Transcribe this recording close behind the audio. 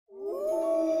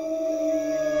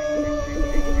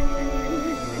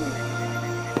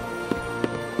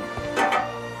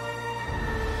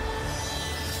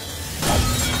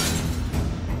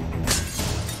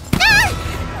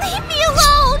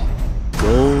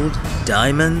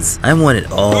diamonds? I want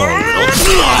it all,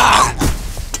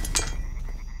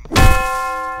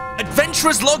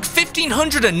 Adventurers log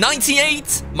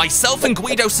 1598. Myself and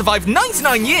Guido survived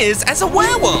 99 years as a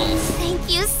werewolf. Thank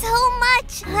you so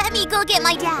much. Let me go get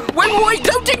my dad. Wait,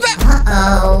 don't do that!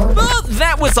 Uh-oh. But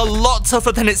that was a lot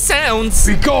tougher than it sounds.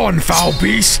 Be gone, foul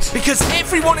beast! Because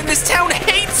everyone in this town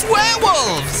hates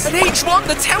werewolves! At age 1,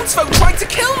 the townsfolk tried to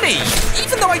kill me,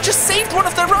 even though I just saved one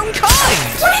of their own kind!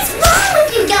 What is wrong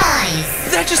with you guys?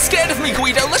 They're just scared of me,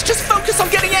 Guido. Let's just focus on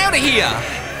getting out of here!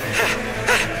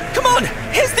 Come on!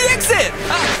 Here's the exit!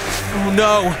 Oh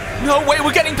no! No way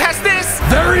we're getting past this!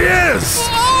 There he is!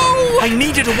 Oh! I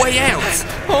needed a way out!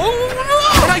 Oh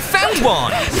no! And I found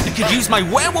one! I could use my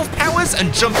werewolf powers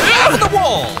and jump over the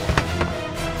wall!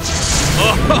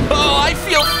 Oh, I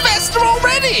feel faster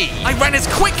already! I ran as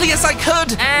quickly as I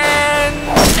could, and...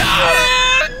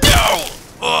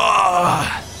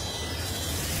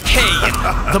 Caine,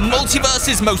 the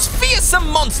multiverse's most fearsome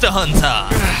monster hunter!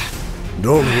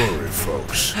 Don't worry,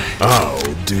 folks. I'll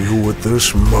deal with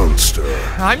this monster.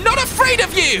 I'm not afraid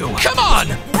of you! Come on!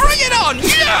 Bring it on!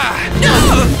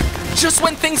 Yeah! Just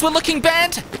when things were looking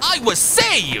bad, I was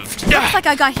saved! Looks like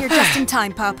I got here just in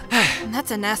time, pup. That's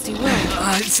a nasty wound.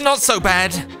 It's not so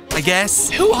bad, I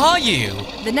guess. Who are you?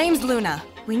 The name's Luna.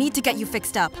 We need to get you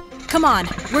fixed up. Come on,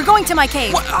 we're going to my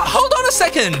cave. What? Hold on a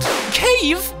second!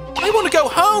 Cave? I want to go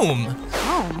home!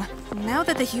 Home? Now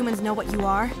that the humans know what you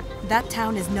are, that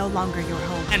town is no longer your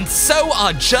home. And so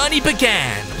our journey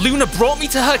began. Luna brought me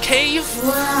to her cave.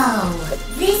 Whoa,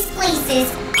 this place is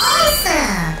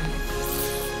awesome!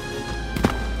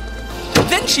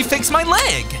 Then she fixed my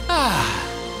leg.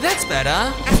 That's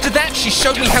better. After that, she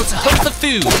showed me how to hunt for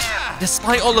food.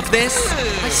 Despite all of this,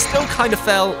 I still kind of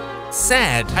felt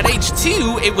sad. At age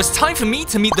 2, it was time for me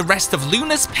to meet the rest of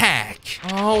Luna's pack.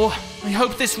 Oh, I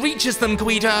hope this reaches them,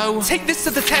 Guido. Take this to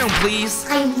the town, please.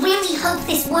 I really hope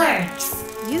this works.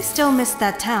 You still miss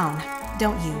that town,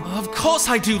 don't you? Of course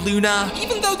I do, Luna.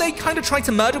 Even though they kind of tried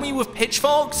to murder me with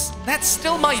pitchforks, that's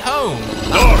still my home.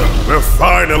 Daughter, we're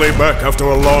finally back after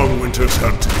a long winter's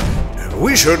hunt. And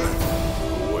we should...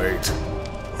 Wait.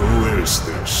 Who is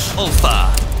this?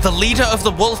 ALPHA, the leader of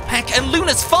the wolf pack and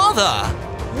Luna's father.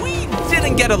 We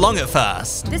didn't get along at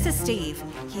first. This is Steve.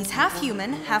 He's half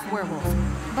human, half werewolf.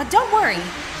 But don't worry,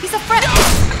 he's a friend.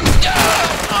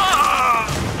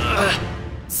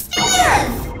 Steve!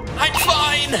 I'm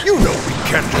fine. You know we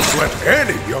can't just let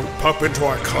any young pup into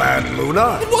our clan,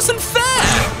 Luna. It wasn't fair.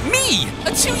 Me,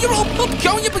 a 2-year-old pup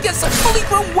going up against a fully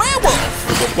grown werewolf.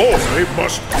 The boy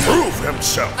must prove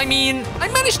himself. I mean, I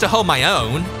managed to hold my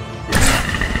own.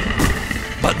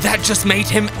 But that just made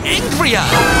him angrier.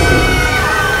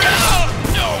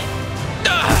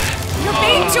 You're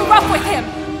being too rough with him!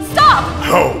 Stop!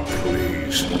 Oh,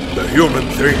 please. The human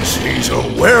thinks he's a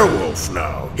werewolf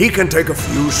now. He can take a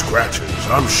few scratches,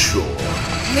 I'm sure.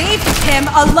 Leave him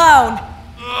alone!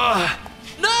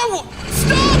 No!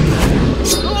 Stop!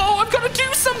 Oh, I've got to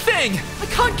do something! I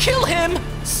can't kill him,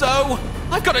 so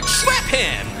I've got to trap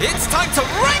him! It's time to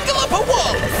wrangle up a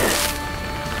wolf!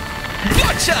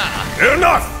 Gotcha!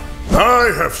 Enough!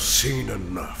 I have seen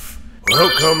enough.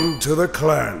 Welcome to the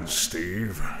clan,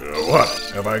 Steve. What?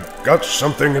 Have I got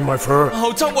something in my fur?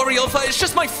 Oh, don't worry, ALPHA. It's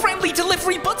just my friendly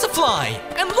delivery butterfly.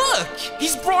 And look,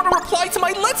 he's brought a reply to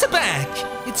my letter back.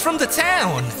 It's from the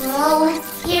town. Oh,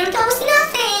 here goes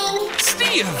nothing.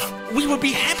 Steve, we would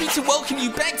be happy to welcome you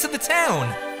back to the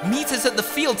town. Meet us at the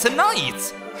field tonight.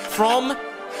 From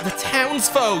the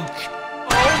townsfolk.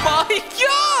 Oh my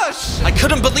gosh! I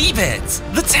couldn't believe it!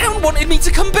 The town wanted me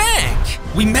to come back!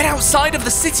 We met outside of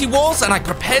the city walls and I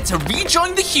prepared to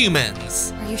rejoin the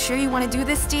humans. Are you sure you want to do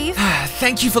this, Steve?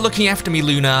 Thank you for looking after me,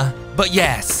 Luna. But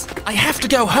yes, I have to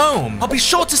go home. I'll be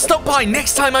sure to stop by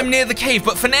next time I'm near the cave,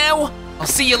 but for now, I'll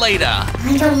see you later.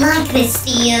 I don't like this,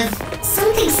 Steve.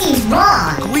 Something seems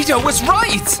wrong. Guido was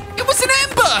right! It was an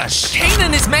ambush! Caine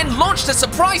and his men launched a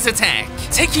surprise attack,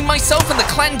 taking myself and the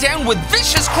clan down with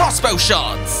vicious crossbow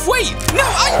shots. Wait, no,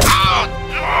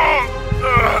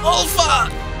 ALPHA!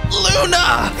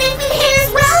 Luna! They've been hit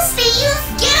as well, Steve.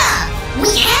 Get up!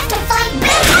 We have to fight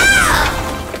back!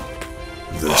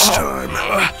 This time,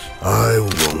 I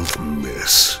won't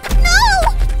miss. No!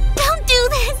 Don't do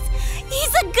this!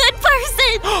 He's a good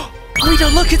person! Guido,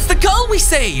 look, it's the girl we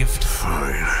saved!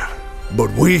 Fine.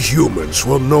 But we humans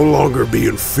will no longer be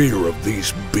in fear of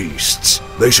these beasts.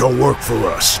 They shall work for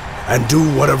us and do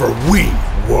whatever we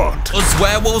want. Us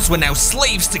werewolves were now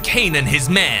slaves to Caine and his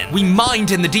men. We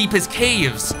mined in the deepest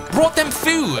caves, brought them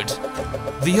food.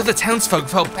 The other townsfolk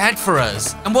felt bad for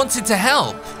us and wanted to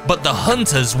help, but the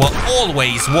hunters were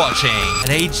always watching. At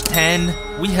age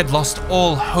 10, we had lost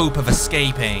all hope of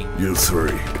escaping. You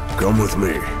three, come with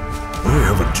me. I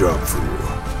have a job for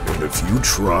you. And if you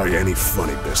try any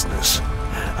funny business,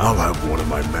 I'll have one of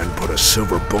my men put a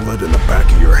silver bullet in the back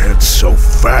of your head so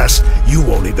fast, you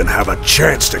won't even have a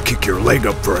chance to kick your leg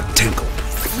up for a tinkle.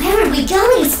 Where are we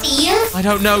going, Steve? I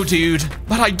don't know, dude,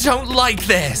 but I don't like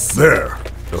this. There,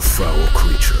 a foul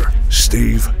creature.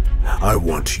 Steve, I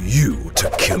want you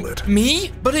to kill it.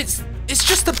 Me? But it's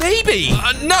just a baby.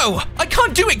 No, I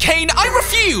can't do it, Caine. I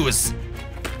refuse.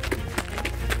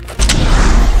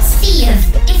 Steve,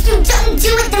 if you don't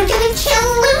do it, they're gonna kill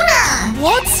Luna!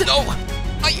 What? No,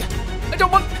 I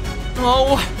don't want...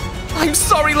 Oh, I'm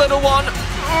sorry, little one.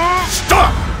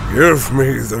 Stop! Give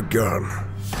me the gun.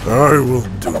 I will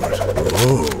do it.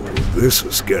 Oh, this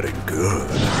is getting good.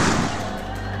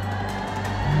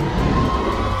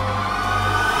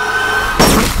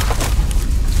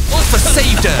 ALPHA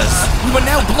saved us. We were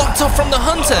now blocked off from the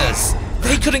hunters.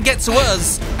 They couldn't get to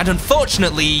us, and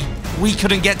unfortunately, we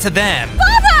couldn't get to them.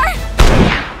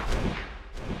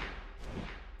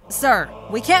 Sir,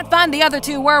 we can't find the other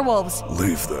 2 werewolves.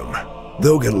 Leave them.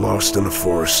 They'll get lost in the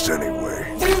forest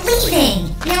anyway. They're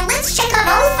leaving! Now let's check on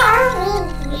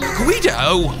ALPHA!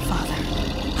 Guido! Father,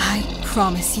 I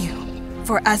promise you,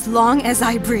 for as long as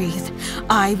I breathe,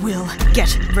 I will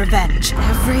get revenge.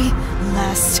 Every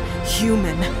last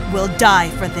human will die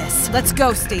for this. Let's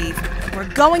go, Steve. We're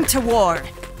going to war,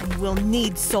 and we'll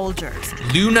need soldiers.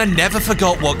 Luna never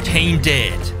forgot what Caine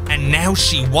did, and now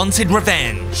she wanted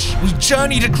revenge. We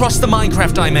journeyed across the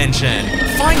Minecraft dimension,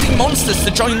 finding monsters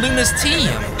to join Luna's team.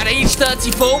 At age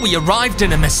 34, we arrived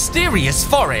in a mysterious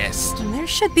forest. There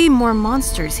should be more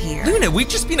monsters here. Luna, we've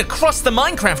just been across the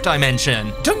Minecraft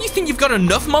dimension. Don't you think you've got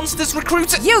enough monsters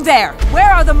recruited? You there!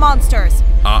 Where are the monsters?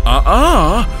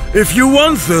 If you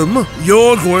want them,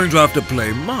 you're going to have to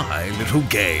play my little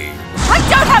game. I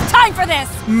don't have time for this!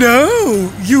 No,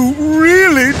 you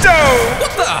really don't!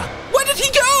 What the? Where did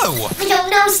he go? I don't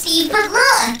know, Steve, but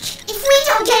look! If we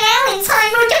don't get out in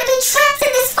time, we're gonna be trapped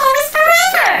in this forest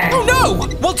forever! Oh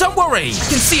no! Well, don't worry. You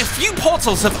can see a few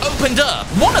portals have opened up.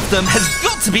 One of them has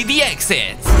got to be the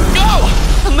exit.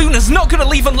 Oh! And Luna's not gonna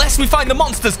leave unless we find the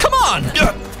monsters. Come on!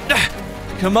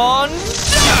 Come on!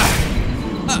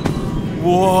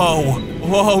 Whoa!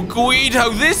 Whoa, Guido,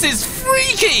 this is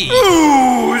freaky!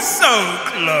 Ooh, so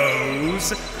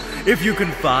close. If you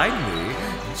can find me,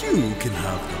 you can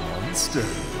have the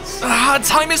monsters.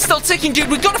 Time is still ticking, dude.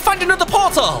 We've got to find another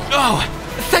portal. Oh,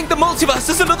 thank the multiverse.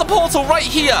 There's another portal right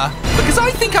here. Because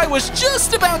I think I was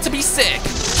just about to be sick.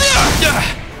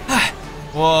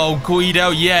 Whoa,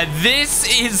 Guido, yeah, this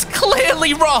is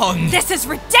clearly wrong. This is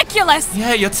ridiculous!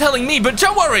 Yeah, you're telling me, but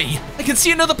don't worry. I can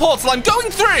see another portal. I'm going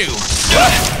through.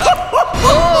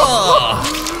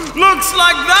 Looks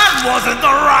like that wasn't the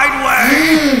right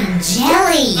way.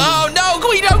 Jelly! Oh no,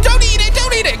 Guido, don't eat it,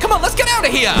 don't eat it. Come on, let's get out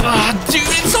of here. Dude,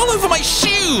 it's all over my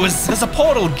shoes. There's a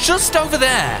portal just over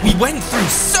there. We went through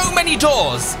so many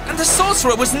doors, and the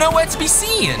sorcerer was nowhere to be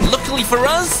seen. Luckily for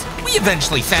us, we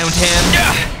eventually found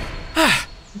him.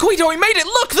 Guido, we made it.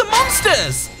 Look, the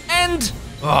monsters. And,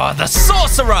 the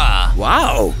sorcerer.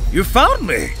 Wow, you found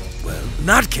me. Well, in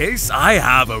that case, I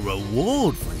have a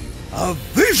reward for you. A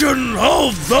vision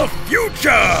of the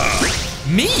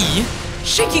future! Me?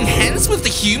 Shaking hands with the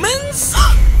humans?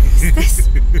 Is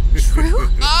this true?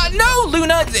 No,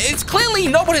 Luna, it's clearly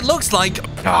not what it looks like.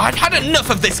 I've had enough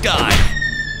of this guy.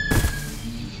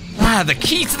 The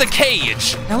key to the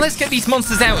cage. Now let's get these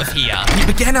monsters out of here. We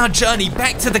began our journey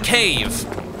back to the cave.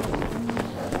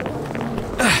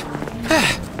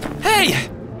 Hey,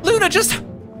 Luna, just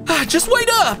wait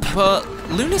up. But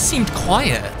Luna seemed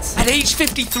quiet. At age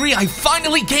 53, I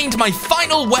finally gained my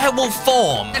final werewolf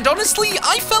form. And honestly,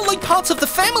 I felt like part of the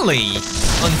family.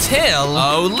 Until,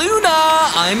 oh, Luna,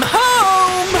 I'm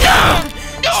home.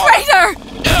 Traitor!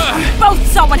 We both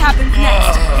saw what happened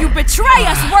next. You betray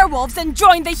us werewolves and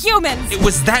join the humans. It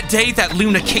was that day that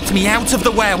Luna kicked me out of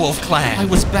the werewolf clan. I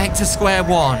was back to square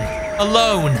one.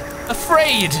 Alone.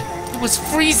 Afraid. It was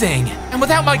freezing. And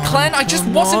without my clan, I just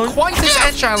wasn't quite as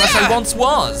agile as I once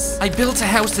was. I built a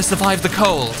house to survive the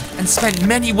cold and spent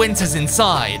many winters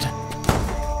inside.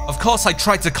 Of course, I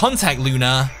tried to contact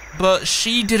Luna, but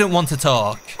she didn't want to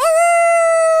talk.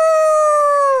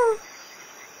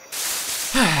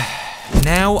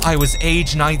 Now I was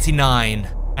age 99,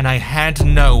 and I had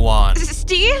no one.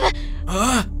 Steve?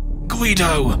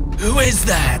 Guido, who is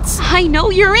that? I know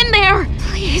you're in there.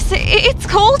 Please, it's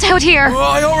cold out here.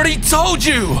 I already told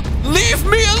you. Leave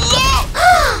me alone.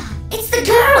 It's the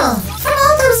girl from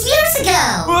all those years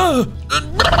ago.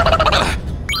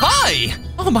 Hi.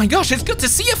 Oh my gosh, it's good to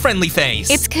see a friendly face.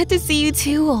 It's good to see you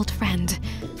too, old friend.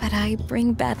 But that I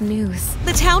bring bad news.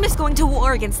 The town is going to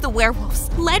war against the werewolves,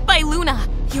 led by Luna.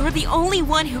 You're the only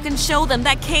one who can show them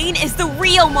that Caine is the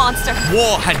real monster.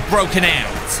 War had broken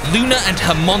out. Luna and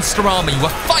her monster army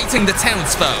were fighting the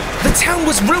townsfolk. The town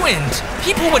was ruined.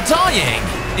 People were dying.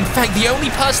 In fact, the only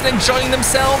person enjoying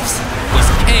themselves was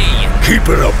Caine.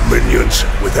 Keep it up, minions.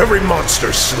 With every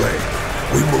monster slain,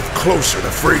 we move closer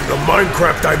to freeing the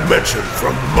Minecraft dimension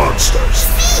from monsters.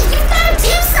 Steve, you've got to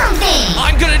do something!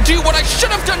 I'm gonna do what I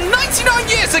should have done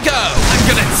 99 years ago! I'm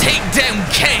gonna take down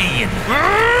Caine!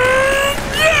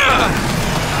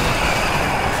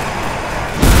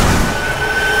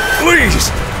 Please!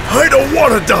 I don't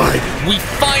want to die! We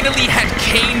finally had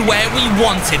Caine where we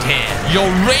wanted him. Your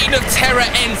reign of terror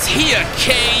ends here,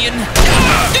 Caine!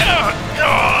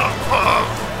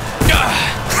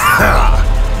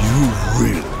 You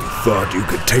really thought you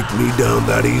could take me down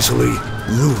that easily?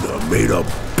 Luna made a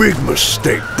big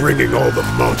mistake bringing all the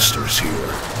monsters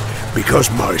here. Because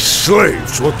my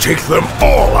slaves will take them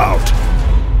all out!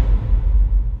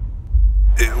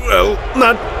 Well,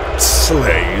 not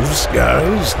slaves,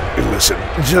 guys. Listen,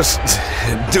 just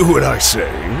do what I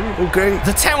say, okay?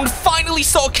 The town finally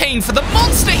saw Caine for the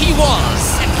monster he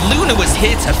was! And Luna was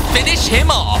here to finish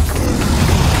him off!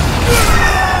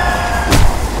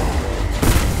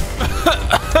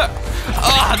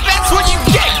 That's what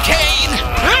you get, Caine!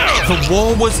 The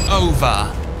war was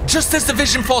over. Just as the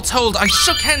vision foretold, I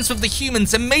shook hands with the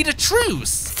humans and made a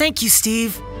truce. Thank you,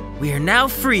 Steve. We are now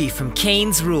free from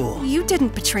Caine's rule. You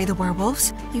didn't betray the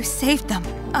werewolves. You saved them.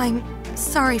 I'm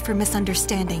sorry for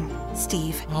misunderstanding,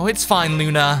 Steve. Oh, it's fine,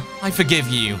 Luna. I forgive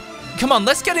you. Come on,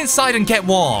 let's get inside and get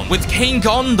warm. With Caine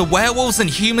gone, the werewolves and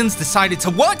humans decided to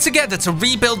work together to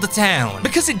rebuild the town.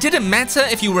 Because it didn't matter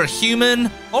if you were a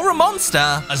human or a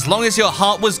monster. As long as your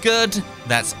heart was good,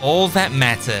 that's all that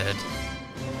mattered.